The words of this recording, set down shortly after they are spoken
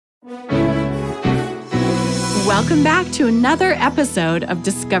Welcome back to another episode of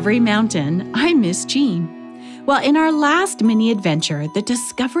Discovery Mountain. I'm Miss Jean. Well, in our last mini adventure, the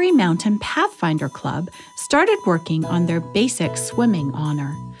Discovery Mountain Pathfinder Club started working on their basic swimming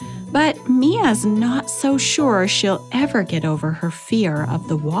honor. But Mia's not so sure she'll ever get over her fear of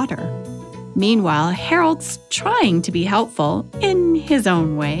the water. Meanwhile, Harold's trying to be helpful in his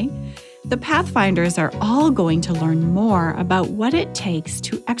own way. The Pathfinders are all going to learn more about what it takes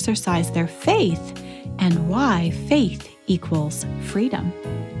to exercise their faith and why faith equals freedom.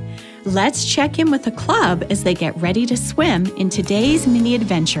 Let's check in with the club as they get ready to swim in today's mini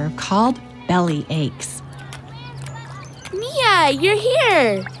adventure called Bellyaches. Mia, you're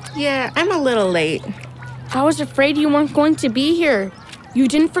here! Yeah, I'm a little late. I was afraid you weren't going to be here. You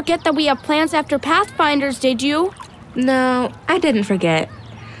didn't forget that we have plans after Pathfinders, did you? No, I didn't forget.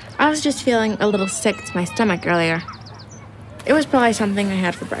 I was just feeling a little sick to my stomach earlier. It was probably something I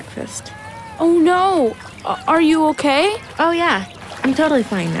had for breakfast. Oh no! Are you okay? Oh yeah, I'm totally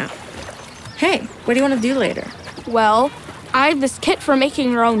fine now. Hey, what do you want to do later? Well, I have this kit for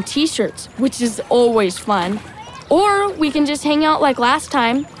making our own t-shirts, which is always fun. Or we can just hang out like last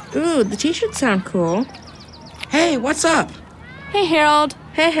time. Ooh, the t-shirts sound cool. Hey, what's up? Hey, Harold.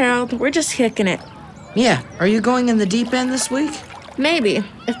 Hey, Harold, we're just kicking it. Mia, are you going in the deep end this week? Maybe,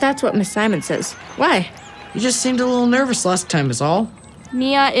 if that's what Miss Simon says. Why? You just seemed a little nervous last time is all.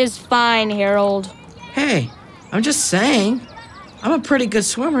 Mia is fine, Harold. Hey, I'm just saying. I'm a pretty good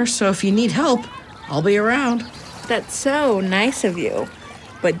swimmer, so if you need help, I'll be around. That's so nice of you.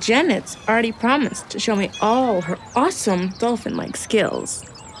 But Genet's already promised to show me all her awesome dolphin-like skills.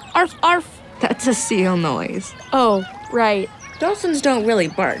 Arf, arf. That's a seal noise. Oh, right. Dolphins don't really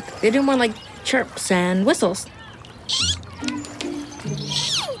bark. They do more like chirps and whistles.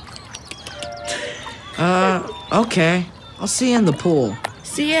 Okay. I'll see you in the pool.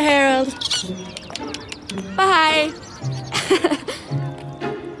 See you, Harold. Bye.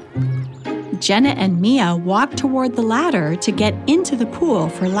 Genet and Mia walk toward the ladder to get into the pool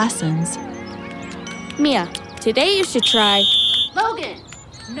for lessons. Mia, today you should try... Logan,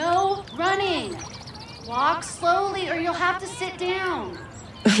 no running. Walk slowly or you'll have to sit down.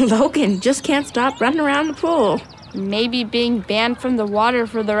 Logan just can't stop running around the pool. Maybe being banned from the water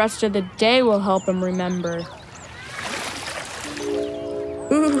for the rest of the day will help him remember.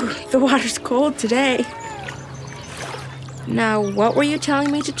 Ooh, the water's cold today. Now, what were you telling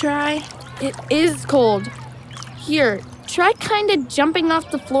me to try? It is cold. Here, try kind of jumping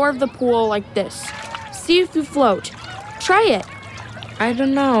off the floor of the pool like this. See if you float. Try it. I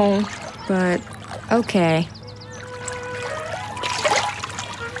don't know, but okay.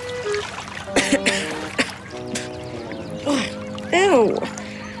 Ew. I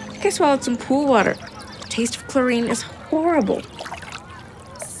think I swallowed some pool water. The taste of chlorine is horrible.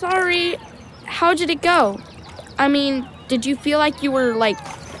 Sorry. How did it go? I mean, did you feel like you were,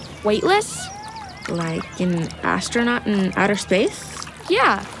 weightless? Like an astronaut in outer space?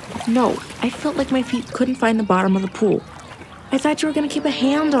 Yeah. No, I felt like my feet couldn't find the bottom of the pool. I thought you were going to keep a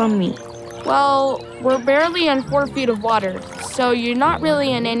hand on me. Well, we're barely in 4 feet of water, so you're not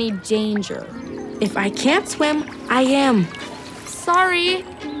really in any danger. If I can't swim, I am. Sorry.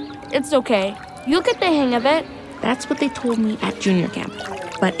 It's okay. You'll get the hang of it. That's what they told me at junior camp.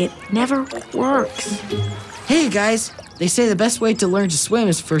 But it never works. Hey, guys. They say the best way to learn to swim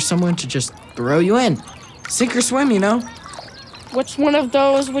is for someone to just throw you in. Sink or swim, you know. Which one of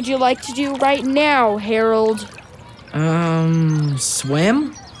those would you like to do right now, Harold?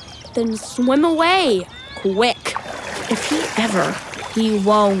 Swim? Then swim away. Quick. If he ever... He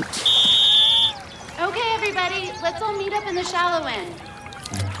won't. Okay, everybody, let's all meet up in the shallow end.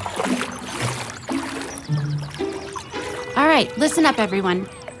 All right, listen up, everyone.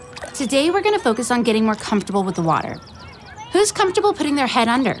 Today we're going to focus on getting more comfortable with the water. Who's comfortable putting their head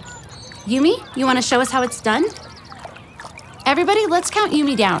under? Yumi, you want to show us how it's done? Everybody, let's count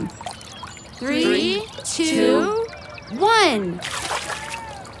Yumi down. 3, 2, 1.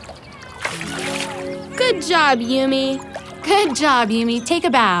 Good job, Yumi. Good job, Yumi. Take a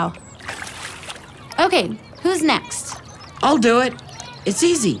bow. Okay, who's next? I'll do it. It's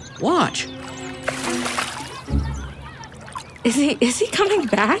easy. Watch. Is he coming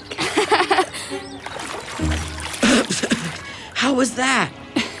back? How was that?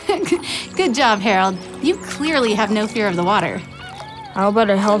 Good job, Harold. You clearly have no fear of the water. How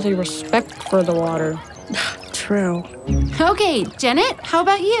about a healthy respect for the water? True. Okay, Genet, how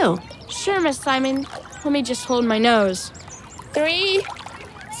about you? Sure, Miss Simon. Let me just hold my nose. 3,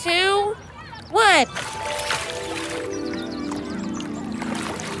 2, 1.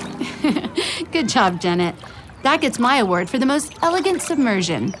 Good job, Genet. That gets my award for the most elegant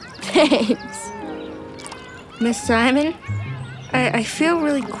submersion. Thanks. Miss Simon, I feel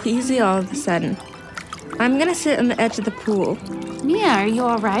really queasy all of a sudden. I'm gonna sit on the edge of the pool. Mia, are you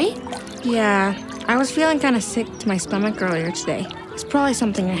all right? Yeah, I was feeling kind of sick to my stomach earlier today. It's probably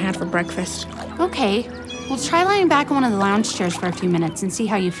something I had for breakfast. Okay. Well, try lying back in one of the lounge chairs for a few minutes and see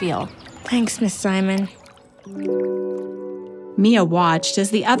how you feel. Thanks, Miss Simon. Mia watched as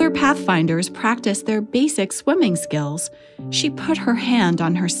the other Pathfinders practiced their basic swimming skills. She put her hand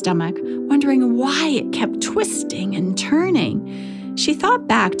on her stomach, wondering why it kept twisting and turning. She thought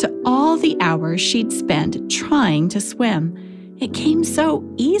back to all the hours she'd spent trying to swim. It came so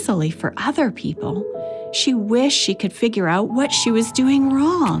easily for other people. She wished she could figure out what she was doing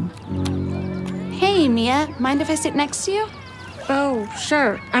wrong. Hey, Mia, mind if I sit next to you? Oh,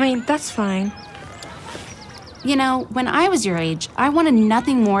 sure. I mean, that's fine. You know, when I was your age, I wanted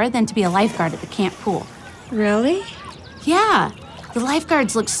nothing more than to be a lifeguard at the camp pool. Really? Yeah, the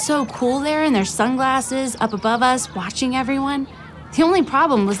lifeguards looked so cool there in their sunglasses up above us, watching everyone. The only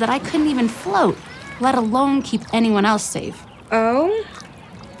problem was that I couldn't even float, let alone keep anyone else safe. Oh?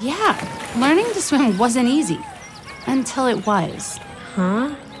 Yeah, learning to swim wasn't easy. Until it was.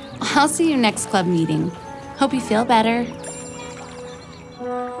 Huh? I'll see you next club meeting. Hope you feel better.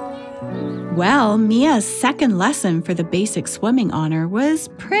 Well, Mia's second lesson for the basic swimming honor was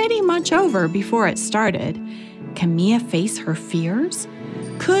pretty much over before it started. Can Mia face her fears?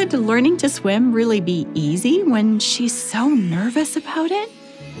 Could learning to swim really be easy when she's so nervous about it?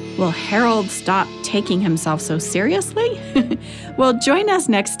 Will Harold stop taking himself so seriously? Well, join us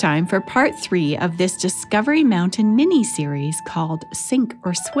next time for part 3 of this Discovery Mountain mini-series called Sink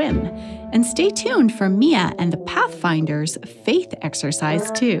or Swim. And stay tuned for Mia and the Pathfinders' faith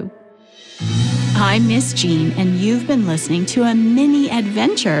exercise too. I'm Miss Jean, and you've been listening to a mini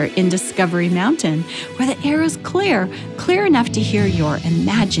adventure in Discovery Mountain, where the air is clear enough to hear your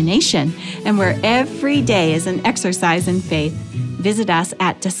imagination, and where every day is an exercise in faith. Visit us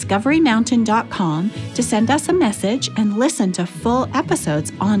at discoverymountain.com to send us a message and listen to full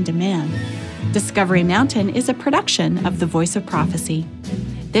episodes on demand. Discovery Mountain is a production of the Voice of Prophecy.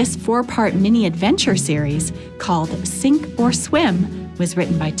 This 4-part mini adventure series, called Sink or Swim, was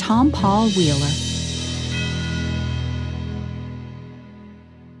written by Tom Paul Wheeler.